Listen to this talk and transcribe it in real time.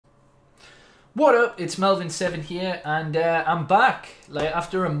What up? It's Melvin S7ven here, and I'm back. Like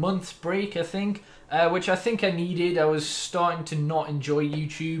after a month break, I think, which I think I needed. I was starting to not enjoy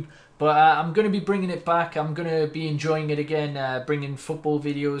YouTube, but I'm gonna be bringing it back. I'm gonna be enjoying it again. Bringing football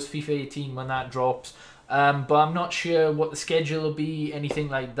videos, FIFA 18 when that drops. But I'm not sure what the schedule will be, anything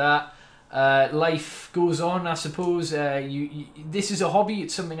like that. Life goes on, I suppose. This is a hobby.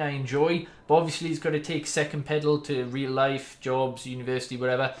 It's something I enjoy, but obviously it's got to take second pedal to real life, jobs, university,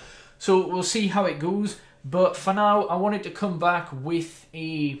 whatever. So we'll see how it goes. But for now, I wanted to come back with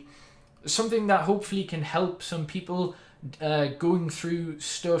something that hopefully can help some people going through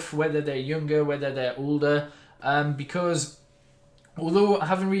stuff, whether they're younger, whether they're older. Because although I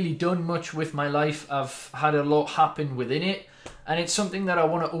haven't really done much with my life, I've had a lot happen within it. And it's something that I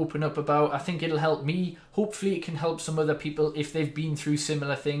want to open up about. I think it'll help me. Hopefully it can help some other people if they've been through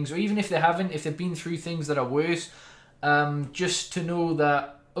similar things. Or even if they haven't, if they've been through things that are worse. Just to know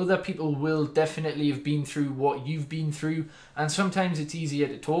that other people will definitely have been through what you've been through, and sometimes it's easier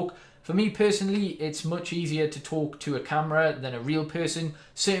to talk. For me personally, it's much easier to talk to a camera than a real person.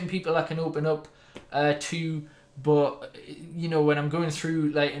 Certain people I can open up to, but you know, when I'm going through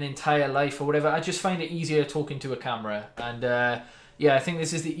like an entire life or whatever, I just find it easier talking to a camera. And yeah, I think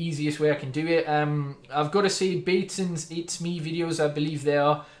this is the easiest way I can do it. I've got to say, Bateson's It's Me videos, I believe they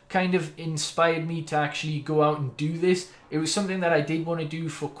are, kind of inspired me to actually go out and do this. It was something that I did want to do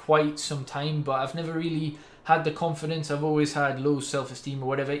for quite some time, but I've never really had the confidence. I've always had low self-esteem or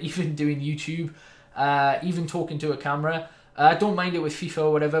whatever, even doing YouTube, even talking to a camera. I don't mind it with FIFA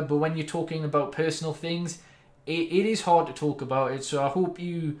or whatever, but when you're talking about personal things, it is hard to talk about it. So I hope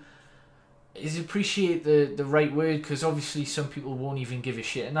you appreciate the right word, because obviously some people won't even give a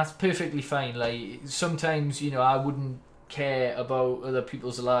shit, and that's perfectly fine. Like sometimes, you know, I wouldn't care about other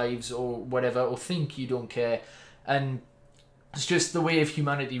people's lives or whatever, or think you don't care, and it's just the way of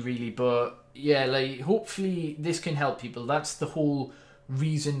humanity really. But yeah, like hopefully this can help people. That's the whole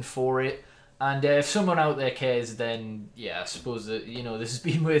reason for it. And if someone out there cares, then yeah, I suppose that, you know, this has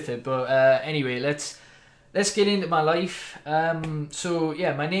been worth it. But anyway, let's get into my life. So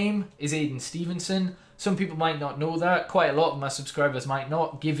yeah, my name is Aidan Stevenson. Some people might not know that. Quite a lot of my subscribers might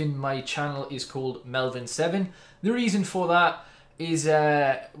not, given my channel is called Melvin S7ven. The reason for that is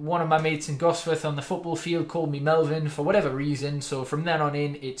one of my mates in Gosforth on the football field called me Melvin for whatever reason. So from then on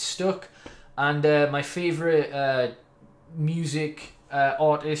in, it stuck. And my favourite music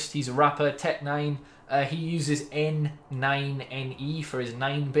artist, he's a rapper, Tech9. He uses N9NE for his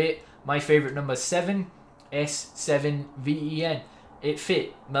 9-bit. My favourite number is 7. S7VEN. It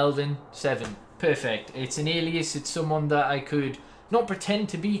fit. Melvin S7ven. Perfect. It's an alias. It's someone that I could not pretend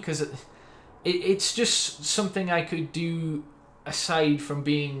to be, because it's just something I could do aside from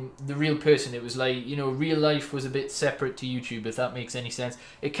being the real person. It was like, you know, real life was a bit separate to YouTube, if that makes any sense.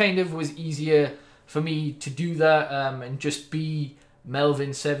 It kind of was easier for me to do that and just be Melvin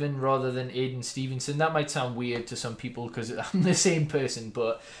S7ven rather than Aidan Stevenson. That might sound weird to some people because I'm the same person,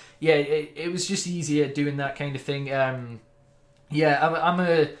 but yeah, it was just easier doing that kind of thing. Yeah,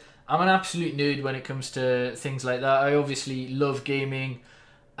 I'm an absolute nerd when it comes to things like that. I obviously love gaming.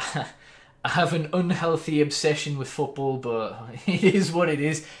 I have an unhealthy obsession with football, but it is what it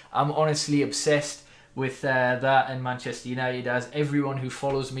is. I'm honestly obsessed with that and Manchester United, as everyone who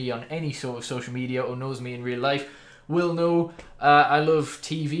follows me on any sort of social media or knows me in real life will know. I love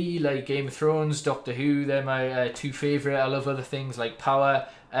TV, like Game of Thrones, Doctor Who. They're my two favourite. I love other things like Power.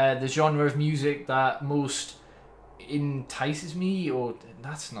 The genre of music that most entices me, or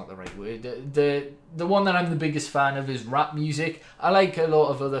that's not the right word, the one that I'm the biggest fan of is rap music. I like a lot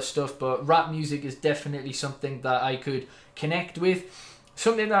of other stuff, but rap music is definitely something that I could connect with,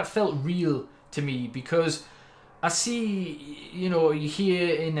 something that felt real to me, because I see, you know, you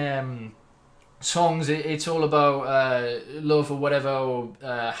hear in songs it's all about love or whatever, or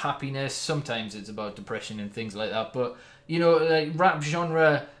happiness. Sometimes it's about depression and things like that, but you know, like rap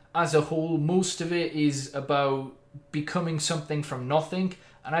genre as a whole, most of it is about becoming something from nothing,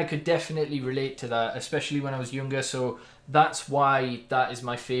 and I could definitely relate to that, especially when I was younger. So that's why that is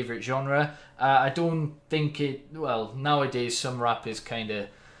my favourite genre. I don't think well, nowadays some rap is kind of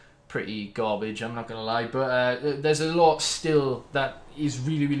pretty garbage, I'm not gonna lie, but there's a lot still that is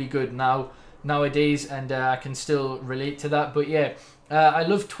really, really good nowadays, and I can still relate to that. But yeah, I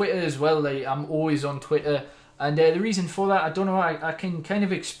love Twitter as well. Like, I'm always on Twitter, and the reason for that, I don't know, I can kind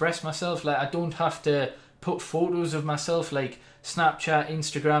of express myself. Like, I don't have to put photos of myself like Snapchat,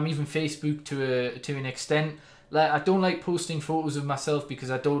 Instagram, even Facebook to an extent. Like, I don't like posting photos of myself because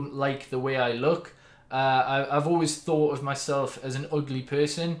I don't like the way I look. I've always thought of myself as an ugly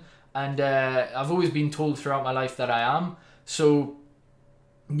person, and I've always been told throughout my life that I am. So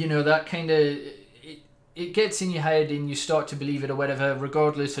you know, that kind of, it gets in your head and you start to believe it or whatever,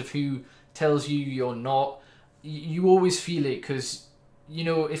 regardless of who tells you you're not. You always feel it because, you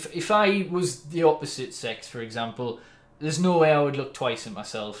know, if I was the opposite sex, for example, there's no way I would look twice at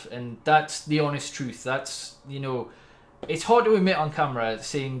myself, and that's the honest truth. That's, you know, it's hard to admit on camera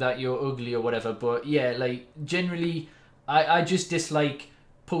saying that you're ugly or whatever, but yeah, like, generally, I just dislike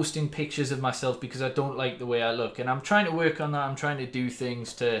posting pictures of myself because I don't like the way I look, and I'm trying to work on that. I'm trying to do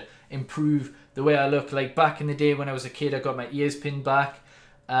things to improve the way I look. Like, back in the day when I was a kid, I got my ears pinned back,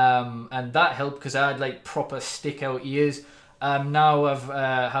 and that helped because I had, like, proper stick out ears. Now I've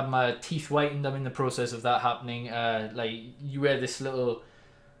had my teeth whitened. I'm in the process of that happening. Like, you wear this little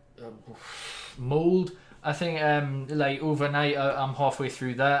mold, I think, like, overnight. I'm halfway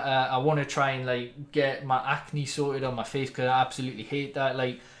through that. I want to try and, like, get my acne sorted on my face because I absolutely hate that.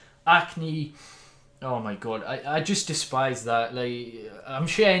 Like, acne, oh my god, I just despise that. Like, I'm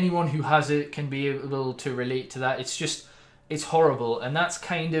sure anyone who has it can be able to relate to that. It's just, it's horrible, and that's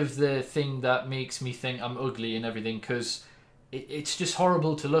kind of the thing that makes me think I'm ugly and everything, because it's just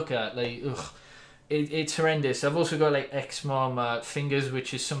horrible to look at. Like, ugh, it's horrendous. I've also got, like, eczema on my fingers,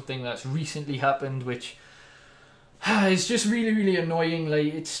 which is something that's recently happened, which is just really, really annoying.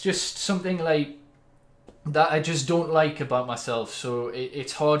 Like, it's just something, like, that I just don't like about myself. So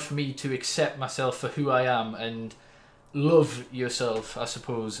it's hard for me to accept myself for who I am and love yourself, I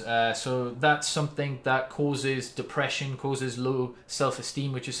suppose. So that's something that causes depression, causes low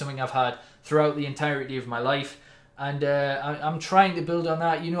self-esteem, which is something I've had throughout the entirety of my life. And I'm trying to build on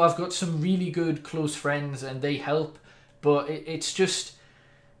that. You know, I've got some really good close friends and they help, but it's just,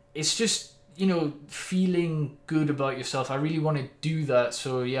 you know, feeling good about yourself. I really want to do that.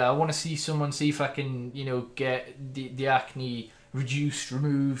 So yeah, I want to see someone, see if I can, you know, get the acne reduced,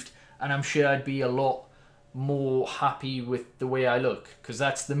 removed, and I'm sure I'd be a lot more happy with the way I look, because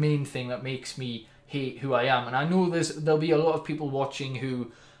that's the main thing that makes me hate who I am. And I know there'll be a lot of people watching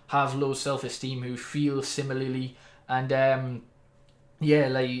who have low self-esteem, who feel similarly, and yeah,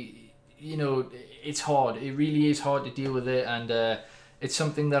 like, you know, it's hard. It really is hard to deal with it, and it's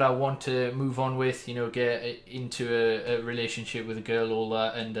something that I want to move on with, you know, get into a relationship with a girl, all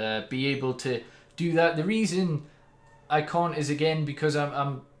that, and be able to do that. The reason I can't is, again, because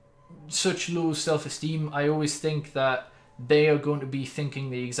I'm such low self-esteem. I always think that they are going to be thinking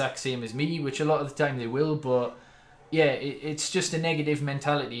the exact same as me, which a lot of the time they will, but yeah, it's just a negative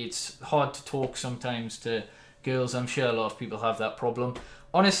mentality. It's hard to talk sometimes to girls. I'm sure a lot of people have that problem.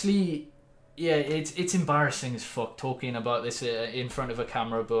 Honestly, yeah, it's embarrassing as fuck talking about this in front of a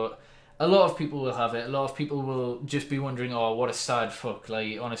camera, but a lot of people will have it. A lot of people will just be wondering, oh, what a sad fuck.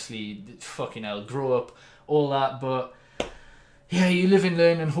 Like, honestly, fucking hell, grow up, all that. But yeah, you live and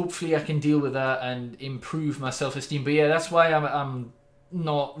learn, and hopefully I can deal with that and improve my self-esteem. But yeah, that's why I'm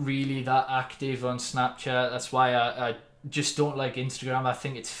not really that active on Snapchat. That's why I just don't like Instagram. I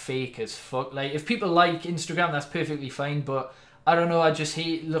think it's fake as fuck. Like, if people like Instagram, that's perfectly fine, but I don't know, I just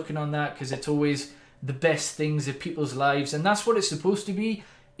hate looking on that because it's always the best things of people's lives, and that's what it's supposed to be.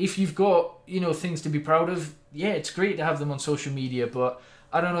 If you've got, you know, things to be proud of, yeah, it's great to have them on social media, but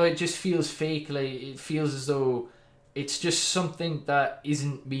I don't know, it just feels fake. Like, it feels as though it's just something that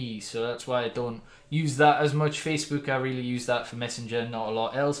isn't me, so that's why I don't use that as much. Facebook, I really use that for Messenger, not a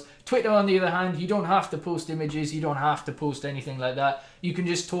lot else. Twitter, on the other hand, you don't have to post images, you don't have to post anything like that. You can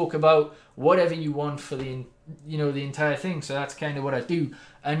just talk about whatever you want for the, you know, the entire thing. So that's kind of what I do,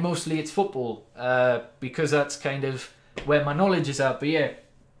 and mostly it's football, because that's kind of where my knowledge is at. But yeah,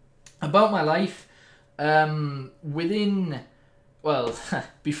 about my life, within, well,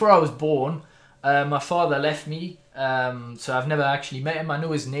 before I was born, my father left me, so I've never actually met him. I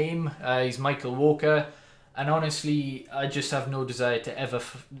know his name, he's Michael Walker, and honestly, I just have no desire to ever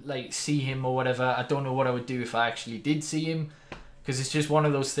like see him or whatever. I don't know what I would do if I actually did see him, because it's just one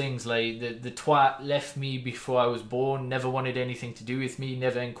of those things. Like, the twat left me before I was born, never wanted anything to do with me,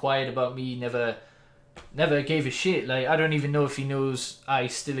 never inquired about me, never gave a shit. Like, I don't even know if he knows I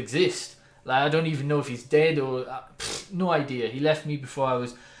still exist. Like, I don't even know if he's dead or no idea. He left me before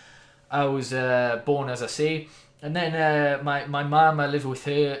I was born, as I say. And then my mum, I live with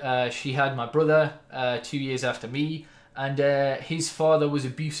her. She had my brother 2 years after me, and his father was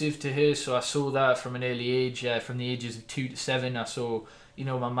abusive to her, so I saw that from an early age. From the ages of 2 to 7, I saw, you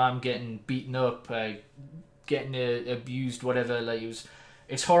know, my mum getting beaten up, getting abused, whatever. Like,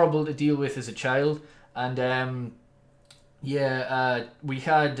 it's horrible to deal with as a child. And yeah, we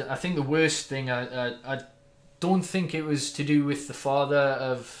had, I think the worst thing, I don't think it was to do with the father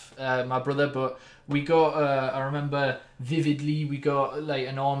of my brother, but we got, I remember vividly, we got like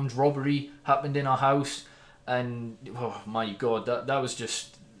an armed robbery happened in our house, and oh my god, that was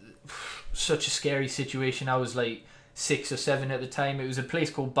just such a scary situation. I was like 6 or 7 at the time. It was a place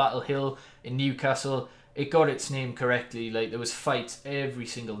called Battle Hill in Newcastle. It got its name correctly. Like, there was fights every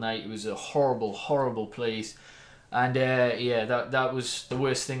single night. It was a horrible, horrible place. And yeah, that was the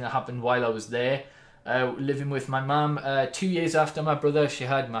worst thing that happened while I was there. Living with my mum. 2 years after my brother, she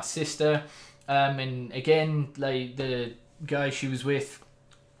had my sister. And again, like, the guy she was with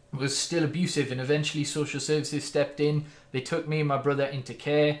was still abusive, and eventually social services stepped in. They took me and my brother into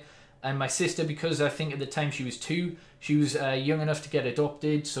care. And my sister, because I think at the time she was 2, she was young enough to get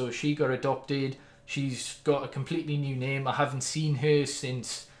adopted, so she got adopted. She's got a completely new name. I haven't seen her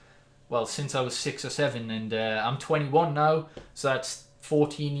since I was 6 or 7, and I'm 21 now, so that's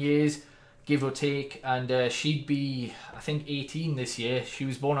 14 years, give or take. And she'd be, I think, 18 this year. She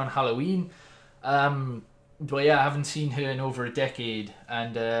was born on Halloween. But yeah, I haven't seen her in over a decade.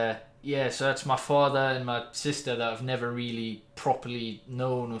 And yeah, so that's my father and my sister that I've never really properly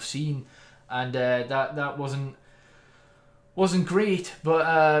known or seen, and that wasn't great.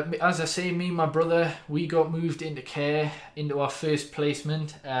 But as I say, me and my brother, we got moved into care, into our first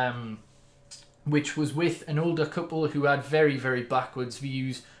placement, which was with an older couple who had very, very backwards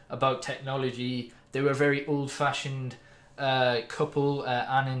views about technology. They were a very old-fashioned couple,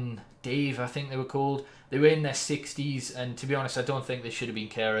 Anne and Dave, I think they were called. They were in their 60s, and to be honest, I don't think they should have been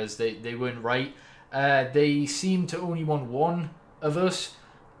carers. They weren't right. They seemed to only want one of us,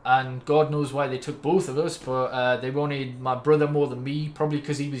 and God knows why they took both of us, but they wanted my brother more than me, probably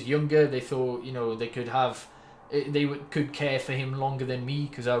because he was younger. They thought, you know, they could care for him longer than me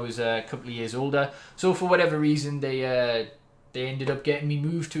because I was a couple of years older. So for whatever reason, they ended up getting me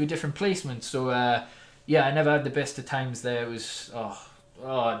moved to a different placement. So yeah, I never had the best of times there. It was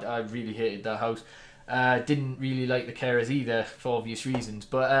I really hated that house. Didn't really like the carers either, for obvious reasons.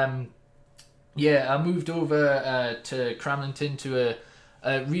 But yeah, I moved over to Cramlington to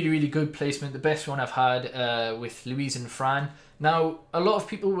a really, really good placement, the best one I've had, with Louise and Fran. Now, a lot of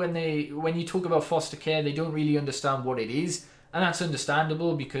people, when you talk about foster care, they don't really understand what it is, and that's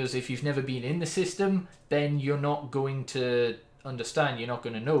understandable, because if you've never been in the system, then you're not going to understand, you're not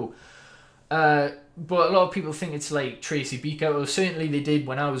going to know. But a lot of people think it's like Tracy Beaker. Well, certainly they did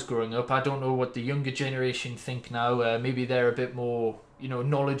when I was growing up. I don't know what the younger generation think now. Maybe they're a bit more, you know,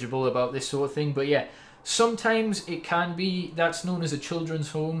 knowledgeable about this sort of thing. But yeah, sometimes it can be, that's known as a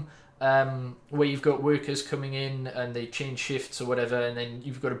children's home, where you've got workers coming in and they change shifts or whatever, and then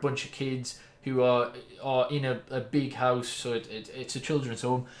you've got a bunch of kids who are in a big house, so it's a children's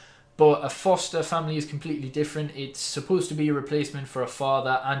home. But a foster family is completely different. It's supposed to be a replacement for a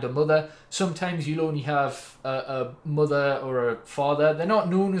father and a mother. Sometimes you'll only have a mother or a father. They're not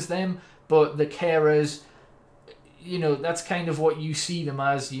known as them, but the carers, you know, that's kind of what you see them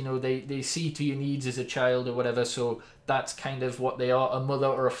as. You know, they see to your needs as a child or whatever, so that's kind of what they are, a mother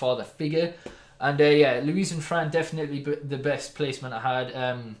or a father figure. And yeah, Louise and Fran, definitely the best placement I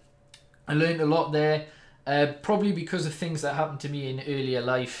had. I learned a lot there. Probably because of things that happened to me in earlier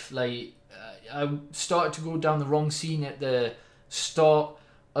life. Like, I started to go down the wrong scene at the start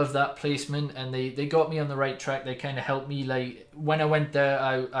of that placement, and they got me on the right track. They kind of helped me. Like, when I went there,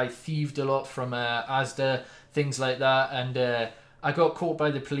 I thieved a lot from Asda, things like that, and I got caught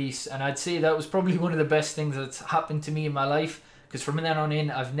by the police, and I'd say that was probably one of the best things that's happened to me in my life, because from then on in,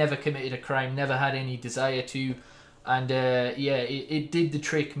 I've never committed a crime, never had any desire to. And yeah, it did the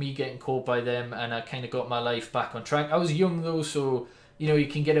trick, me getting caught by them, and I kind of got my life back on track. I was young though, so you know, you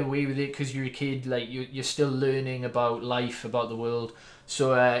can get away with it because you're a kid. Like, you're still learning about life, about the world.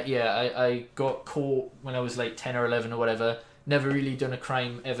 So yeah, I got caught when I was like 10 or 11 or whatever. Never really done a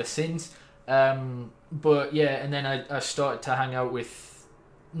crime ever since. But yeah, and then I started to hang out with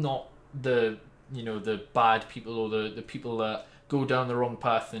not the, you know, the bad people, or the people that go down the wrong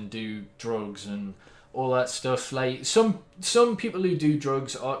path and do drugs and all that stuff. Like, some people who do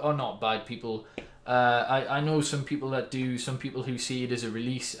drugs are not bad people. I know some people that do, some people who see it as a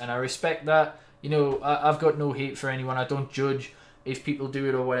release, and I respect that. You know, I've got no hate for anyone. I don't judge if people do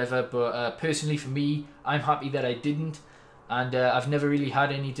it or whatever, but personally for me, I'm happy that I didn't, and I've never really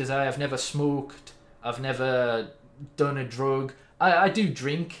had any desire. I've never smoked, I've never done a drug. I do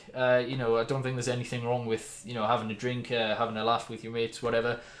drink, you know, I don't think there's anything wrong with, you know, having a drink, having a laugh with your mates,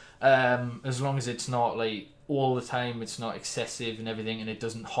 whatever. As long as it's not like all the time, it's not excessive and everything, and it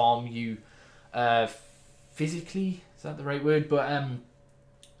doesn't harm you physically, is that the right word? But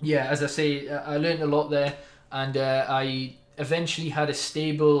yeah, as I say, I learned a lot there, and I eventually had a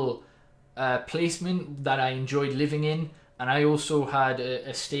stable placement that I enjoyed living in, and I also had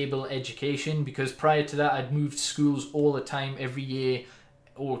a stable education, because prior to that I'd moved schools all the time, every year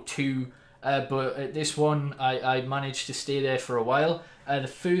or two. But at this one, I managed to stay there for a while. The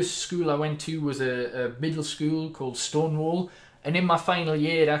first school I went to was a middle school called Stonewall, and in my final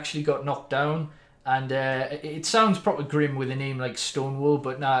year it actually got knocked down. And it sounds proper grim with a name like Stonewall,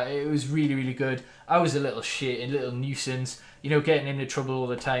 but nah, it was really, really good. I was a little shit, a little nuisance, you know, getting into trouble all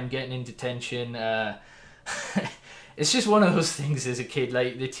the time, getting in detention. It's just one of those things as a kid.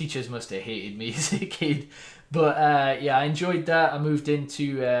 Like, the teachers must have hated me as a kid. But yeah, I enjoyed that. I moved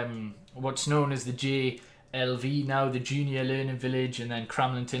into what's known as the JLV now, the Junior Learning Village, and then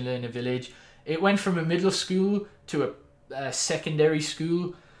Cramlington Learning Village. It went from a middle school to a secondary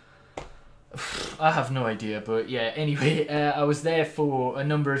school. I have no idea, but yeah, anyway, I was there for a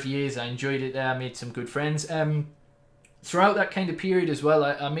number of years. I enjoyed it there. I made some good friends. Throughout that kind of period as well,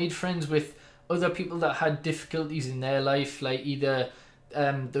 I made friends with other people that had difficulties in their life. Like, either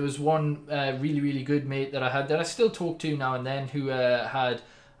there was one really, really good mate that I had that I still talk to now and then, who had,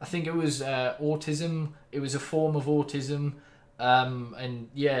 I think it was autism. It was a form of autism. And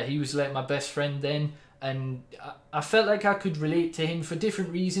yeah, he was like my best friend then. And I felt like I could relate to him for different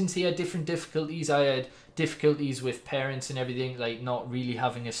reasons. He had different difficulties. I had difficulties with parents and everything, like not really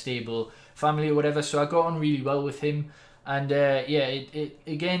having a stable family or whatever. So I got on really well with him. And yeah,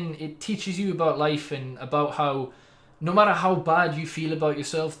 it teaches you about life and about how no matter how bad you feel about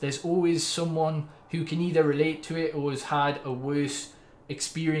yourself, there's always someone who can either relate to it or has had a worse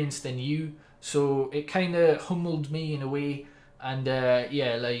experience than you. So it kind of humbled me in a way. And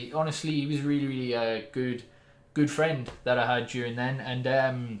yeah, like, honestly, he was really, really good friend that I had during then.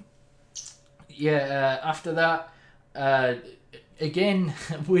 And yeah, after that, again,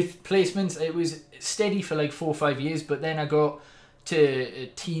 with placements, it was steady for like 4 or 5 years. But then I got to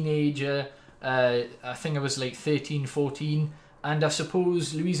a teenager. I think I was like 13, 14. And I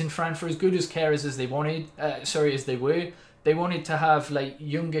suppose Louise and Fran, for as good as carers as they wanted, as they were, they wanted to have like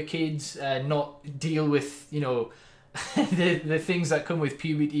younger kids, not deal with, you know, the things that come with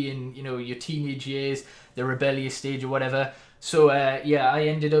puberty and, you know, your teenage years, the rebellious stage or whatever. So yeah, I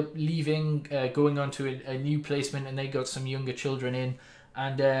ended up leaving, going on to a new placement, and they got some younger children in,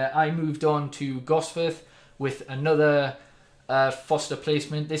 and I moved on to Gosforth with another foster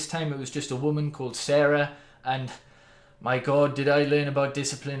placement. This time it was just a woman called Sarah, and my God, did I learn about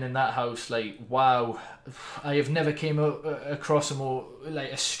discipline in that house. Like, wow, I have never came across a more,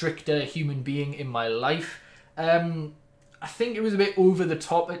 like, a stricter human being in my life. I think it was a bit over the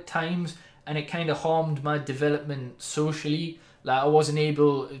top at times, and it kind of harmed my development socially. Like, I wasn't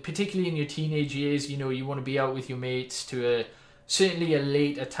able, particularly in your teenage years, you know, you want to be out with your mates to certainly a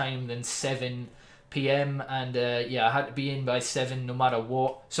later time than 7 p.m. and yeah, I had to be in by 7 no matter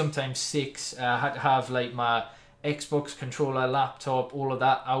what, sometimes 6. I had to have like my Xbox controller, laptop, all of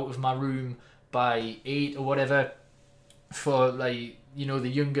that out of my room by 8 or whatever, for, like, you know, the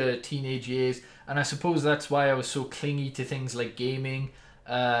younger teenage years. And I suppose that's why I was so clingy to things like gaming,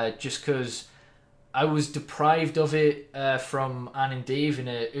 just because I was deprived of it from Anne and Dave in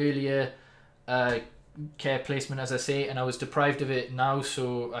an earlier care placement, as I say, and I was deprived of it now,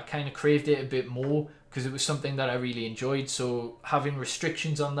 so I kind of craved it a bit more because it was something that I really enjoyed. So having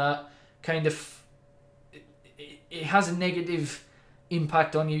restrictions on that kind of, it has a negative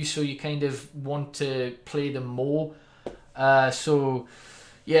impact on you, so you kind of want to play them more. So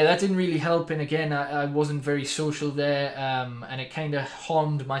yeah, that didn't really help, and again, I wasn't very social there, and it kind of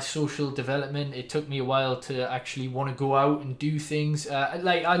harmed my social development. It took me a while to actually want to go out and do things.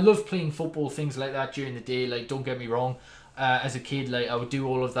 Like, I love playing football, things like that during the day, like, don't get me wrong. As a kid, like, I would do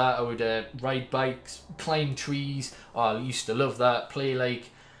all of that. I would ride bikes, climb trees. Oh, I used to love that. Play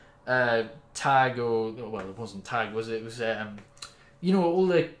like tag, or, well, it wasn't tag, was it? It was you know, all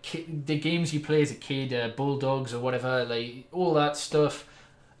the games you play as a kid, Bulldogs or whatever, like, all that stuff.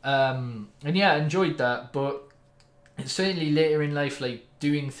 And yeah, I enjoyed that, but certainly later in life, like,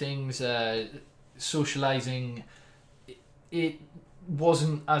 doing things, socializing, it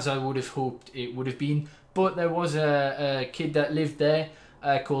wasn't as I would have hoped it would have been. But there was a kid that lived there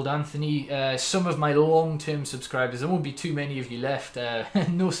called Anthony. Some of my long-term subscribers, there won't be too many of you left,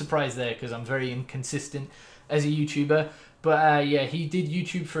 no surprise there, because I'm very inconsistent as a YouTuber. But yeah, he did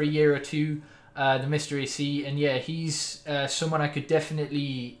YouTube for a year or two, the Mr. AC, and yeah, he's someone I could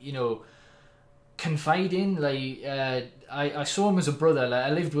definitely, you know, confide in. Like, I saw him as a brother. Like, I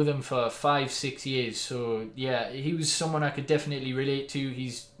lived with him for 5-6 years, so yeah, he was someone I could definitely relate to.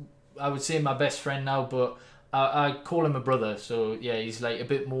 He's, I would say, my best friend now, but I call him a brother, so yeah, he's like a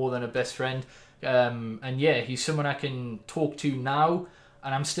bit more than a best friend. And yeah, he's someone I can talk to now,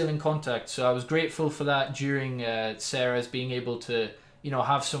 and I'm still in contact. So I was grateful for that during Sarah's, being able to, you know,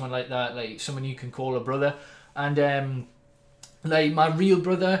 have someone like that, like someone you can call a brother. And like, my real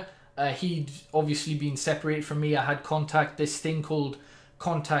brother, he'd obviously been separated from me. I had contact, this thing called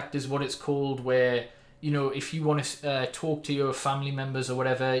contact is what it's called, where, you know, if you want to talk to your family members or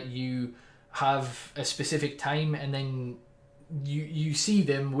whatever, you have a specific time, and then you see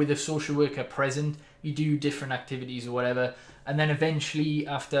them with a social worker present. You do different activities or whatever, and then eventually,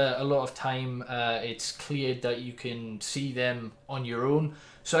 after a lot of time, it's cleared that you can see them on your own.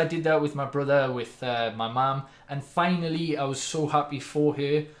 So I did that with my brother, with my mum, and finally I was so happy for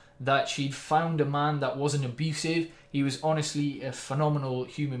her that she'd found a man that wasn't abusive. He was honestly a phenomenal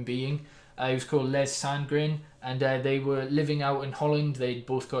human being. He was called Les Sandgren, and they were living out in Holland. They'd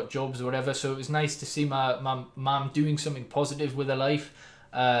both got jobs or whatever, so it was nice to see my mum doing something positive with her life,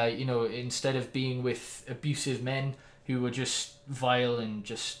 you know, instead of being with abusive men who were just vile and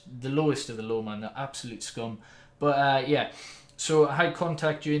just the lowest of the low, man, the absolute scum. But yeah, so I had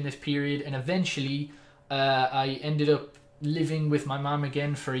contact during this period, and eventually I ended up living with my mum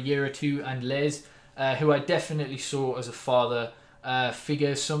again for a year or two, and Les, who I definitely saw as a father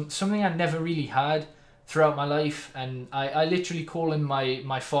figure, something I never really had throughout my life, and I literally call him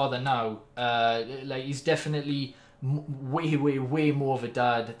my father now. Like, he's definitely way more of a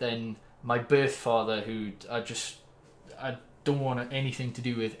dad than my birth father, who I don't want anything to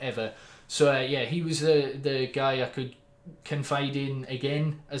do with ever. So yeah, he was the guy I could confide in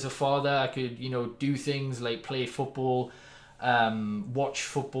again as a father. I could, you know, do things like play football, watch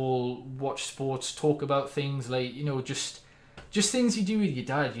sports, talk about things, like, you know, just things you do with your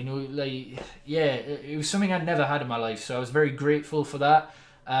dad, you know, like, yeah, it was something I'd never had in my life, so I was very grateful for that.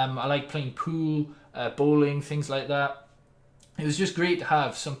 I like playing pool, bowling, things like that. It was just great to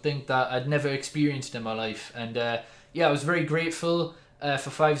have something that I'd never experienced in my life, and yeah, I was very grateful for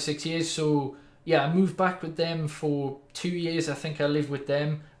 5 or 6 years. So yeah, I moved back with them for 2 years. I think I lived with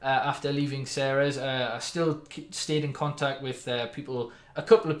them after leaving Sarah's. I still stayed in contact with a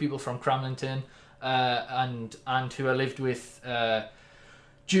couple of people from Cramlington, and who I lived with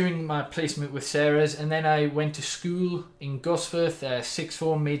during my placement with Sarah's. And then I went to school in Gosforth, sixth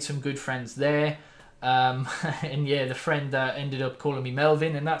form, made some good friends there. And yeah, the friend that ended up calling me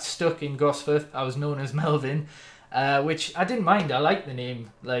Melvin, and that stuck in Gosforth. I was known as Melvin, which I didn't mind. I liked the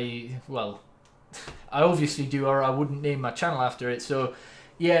name. Like, well, I obviously do, or I wouldn't name my channel after it. So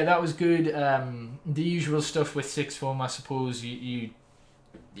yeah, that was good. The usual stuff with sixth form, I suppose. You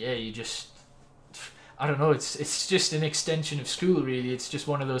just, I don't know, it's just an extension of school, really. It's just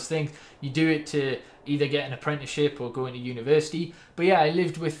one of those things. You do it to either get an apprenticeship or go into university. But yeah, I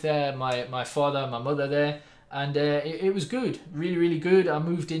lived with my father and my mother there, and it was good, really good. I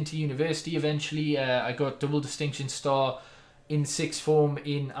moved into university eventually. I got double distinction star in sixth form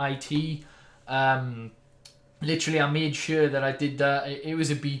in IT. Literally, I made sure that I did that. It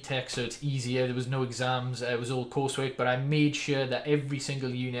was a BTEC, so it's easier. There was no exams. It was all coursework, but I made sure that every single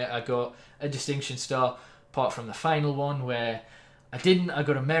unit I got a distinction star, apart from the final one where I didn't. I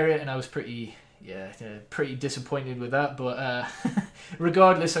got a merit, and I was pretty disappointed with that. But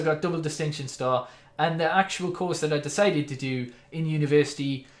regardless, I got double distinction star, and the actual course that I decided to do in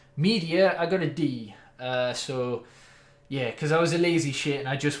university, media, I got a D. So yeah, because I was a lazy shit and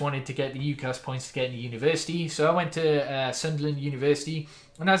I just wanted to get the UCAS points to get into university. So I went to Sunderland University,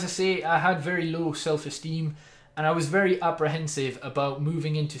 and as I say, I had very low self-esteem, and I was very apprehensive about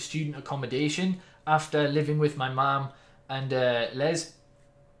moving into student accommodation after living with my mum and Les.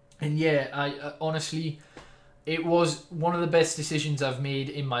 And yeah, I honestly, it was one of the best decisions I've made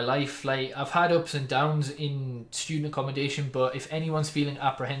in my life. Like, I've had ups and downs in student accommodation, but if anyone's feeling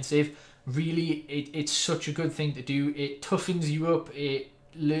apprehensive, really, it's such a good thing to do. It toughens you up. It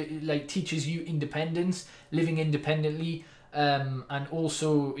like teaches you independence, living independently, and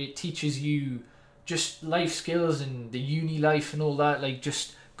also it teaches you just life skills and the uni life and all that. Like,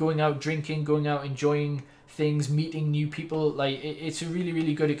 just going out drinking, going out enjoying things, meeting new people. Like, it's a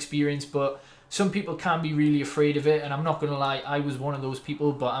really good experience. But some people can be really afraid of it, and I'm not gonna lie, I was one of those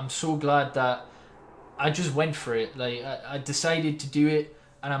people. But I'm so glad that I just went for it. Like, I decided to do it,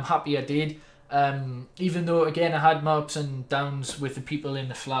 and I'm happy I did. Even though, again, I had my ups and downs with the people in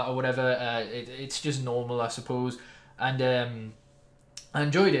the flat or whatever. It's just normal, I suppose. And I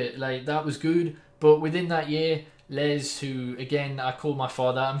enjoyed it. Like, that was good. But within that year, Les, who, again, I call my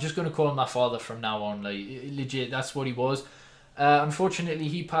father. I'm just going to call him my father from now on. Like, legit, that's what he was. Unfortunately,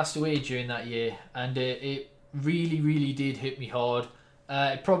 he passed away during that year. And it really did hit me hard.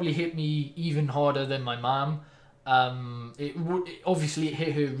 It probably hit me even harder than my mum. Obviously it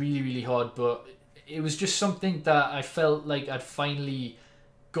hit her really hard, but it was just something that I felt like I'd finally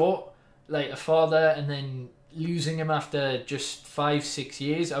got, like, a father, and then losing him after just 5-6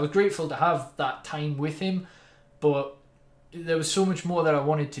 years. I was grateful to have that time with him, but there was so much more that I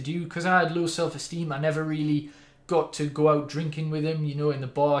wanted to do. Because I had low self-esteem, I never really got to go out drinking with him, you know, in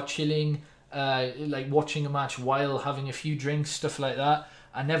the bar, chilling, like watching a match while having a few drinks, stuff like that.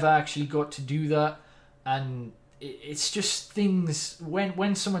 I never actually got to do that, and it's just things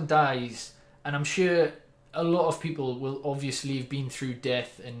when someone dies, and I'm sure a lot of people will obviously have been through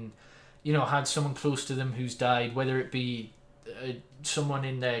death and, you know, had someone close to them who's died, whether it be someone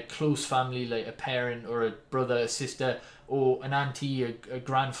in their close family, like a parent or a brother, a sister, or an auntie, a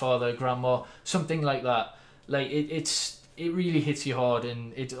grandfather, a grandma, something like that. Like it really hits you hard,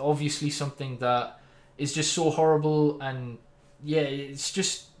 and it's obviously something that is just so horrible. And yeah, it's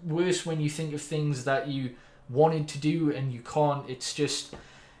just worse when you think of things that you wanted to do and you can't. It's just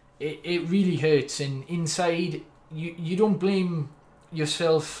it really hurts, and inside you don't blame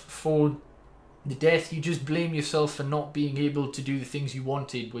yourself for the death, you just blame yourself for not being able to do the things you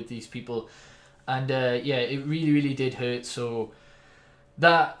wanted with these people. And yeah, it really did hurt. So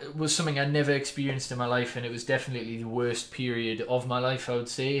that was something I never experienced in my life, and it was definitely the worst period of my life, I would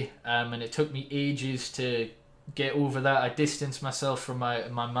say. And it took me ages to get over that. I distanced myself from my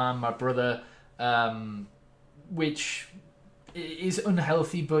mum, my brother, which is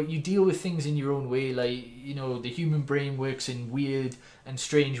unhealthy, but you deal with things in your own way. Like, you know, the human brain works in weird and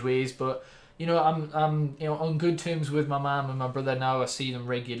strange ways, but you know, I'm you know, on good terms with my mum and my brother now. I see them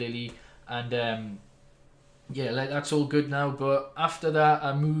regularly, and yeah, like that's all good now. But after that,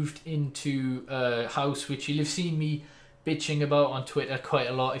 I moved into a house which you'll have seen me bitching about on Twitter quite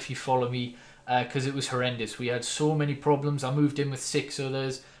a lot if you follow me, because it was horrendous. We had so many problems. I moved in with 6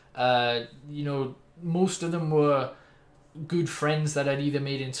 others. You know, most of them were good friends that I'd either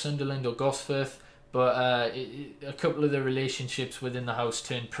made in Sunderland or Gosforth, but a couple of the relationships within the house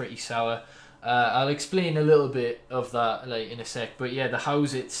turned pretty sour. I'll explain a little bit of that like in a sec, but yeah, the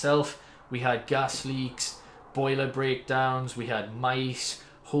house itself, we had gas leaks, boiler breakdowns, we had mice,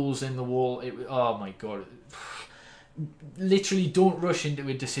 holes in the wall. Oh my god, literally don't rush into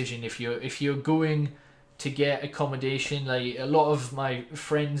a decision if you're going to get accommodation. Like a lot of my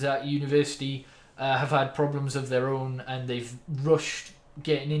friends at university have had problems of their own, and they've rushed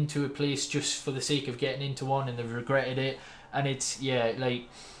getting into a place just for the sake of getting into one, and they've regretted it. And it's, yeah, like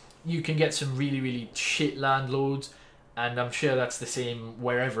you can get some really shit landlords, and I'm sure that's the same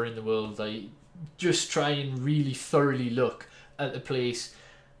wherever in the world. Like, just try and really thoroughly look at the place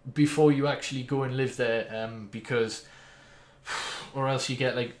before you actually go and live there, because or else you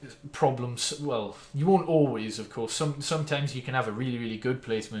get like problems. Well, you won't always, of course. Sometimes you can have a really good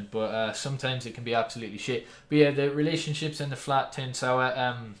placement, but sometimes it can be absolutely shit. But yeah, the relationships in the flat turned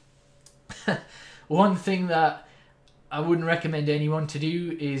sour. One thing that I wouldn't recommend anyone to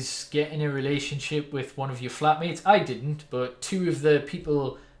do is get in a relationship with one of your flatmates. I didn't, but 2 of the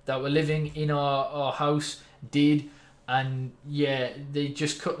people that were living in our house did. And yeah, they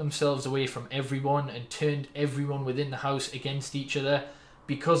just cut themselves away from everyone and turned everyone within the house against each other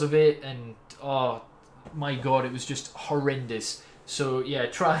because of it. And oh my god, it was just horrendous. So yeah,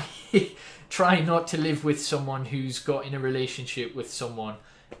 try not to live with someone who's got in a relationship with someone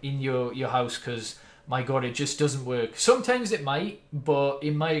in your house, because my god, it just doesn't work. Sometimes it might, but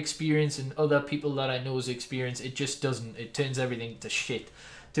in my experience and other people that I know's experience, it just doesn't. It turns everything to shit,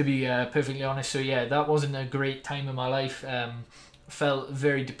 to be perfectly honest. So yeah, that wasn't a great time in my life. Felt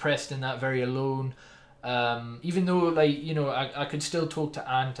very depressed in that, very alone. Even though, like, you know, I could still talk to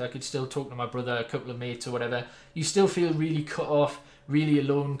Aunt, I could still talk to my brother, a couple of mates or whatever. You still feel really cut off, really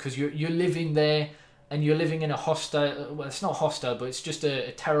alone, because you're living there, and you're living in a hostile, well, it's not hostile, but it's just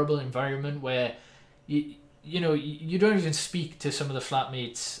a terrible environment where you know, you don't even speak to some of the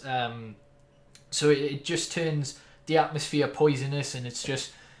flatmates. So it just turns the atmosphere poisonous, and it's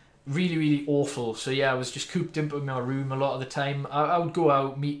just really awful. So yeah, I was just cooped up in my room a lot of the time. I would go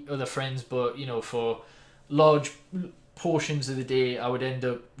out, meet other friends, but you know, for large portions of the day, I would end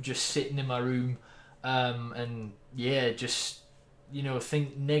up just sitting in my room, and yeah, just, you know,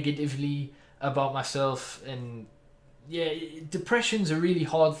 think negatively about myself. And yeah, depression's a really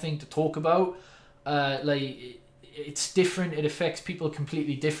hard thing to talk about. Like, it's different. It affects people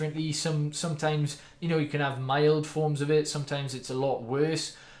completely differently. Sometimes, you know, you can have mild forms of it. Sometimes it's a lot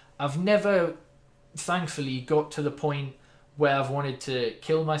worse. I've never, thankfully, got to the point where I've wanted to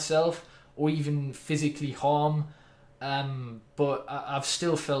kill myself or even physically harm. But I've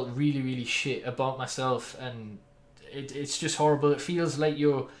still felt really shit about myself, and it's just horrible. It feels like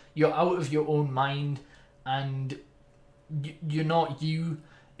you're out of your own mind, and you're not you.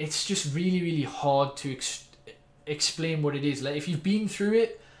 It's just really hard to explain what it is. Like, if you've been through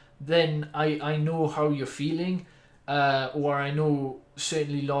it, then I know how you're feeling, or I know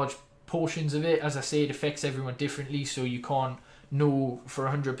certainly large portions of it. As I say, it affects everyone differently, so you can't know for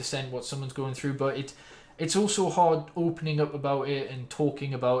 100% what someone's going through. But it's also hard opening up about it and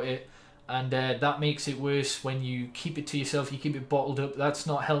talking about it, and that makes it worse when you keep it to yourself, you keep it bottled up. That's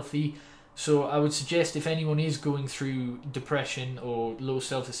not healthy. So I would suggest, if anyone is going through depression or low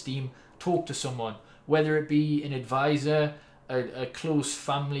self-esteem, talk to someone, whether it be an advisor, a close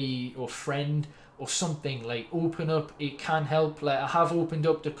family or friend, or something. Like, open up. It can help. Like, I have opened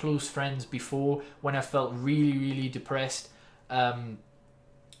up to close friends before when I felt really, really depressed, and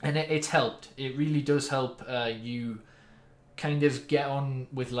it's helped. It really does help you kind of get on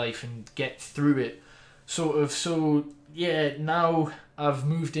with life and get through it, sort of. So yeah, now I've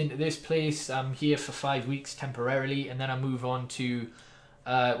moved into this place. I'm here for 5 weeks temporarily, and then I move on to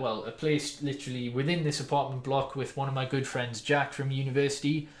well, a place literally within this apartment block with one of my good friends, Jack, from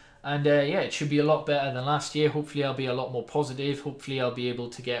university. And yeah, it should be a lot better than last year. Hopefully I'll be a lot more positive. Hopefully I'll be able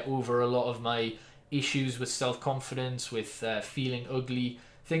to get over a lot of my issues with self-confidence, with feeling ugly,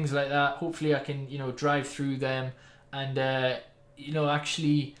 things like that. Hopefully I can, you know, drive through them and, you know,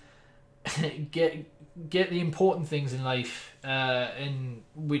 actually get the important things in life, in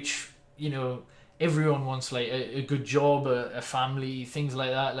which, you know, everyone wants, like a good job, a family, things like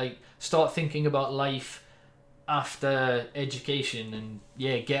that. Like, start thinking about life after education, and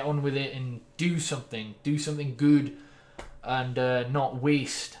yeah, get on with it and do something good, and not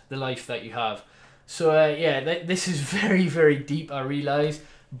waste the life that you have. So yeah, this is very, very deep, I realize,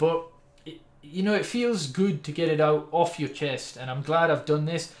 but you know, it feels good to get it out off your chest, and I'm glad I've done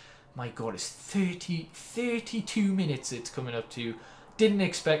this. My god, it's 32 minutes it's coming up to. Didn't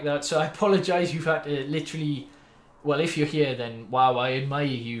expect that, so I apologize. You've had to literally, well, if you're here, then wow, I admire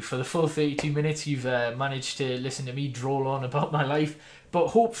you. For the full 32 minutes, you've managed to listen to me drawl on about my life. But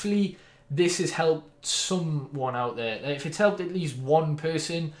hopefully this has helped someone out there. If it's helped at least one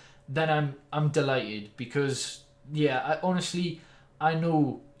person, then I'm delighted, because yeah, honestly, I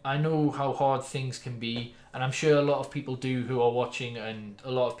know how hard things can be, and I'm sure a lot of people do who are watching, and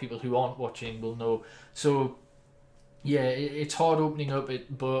a lot of people who aren't watching will know. So yeah, it's hard opening up,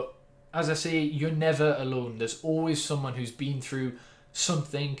 but as I say, you're never alone. There's always someone who's been through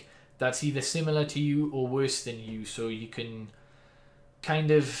something that's either similar to you or worse than you, so you can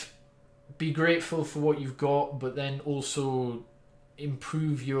kind of be grateful for what you've got, but then also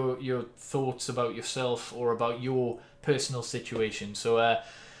improve your thoughts about yourself or about your personal situation. So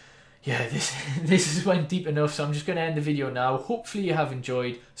yeah, this went deep enough, so I'm just going to end the video now. Hopefully you have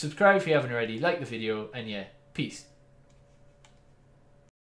enjoyed. Subscribe if you haven't already, like the video, and yeah, peace.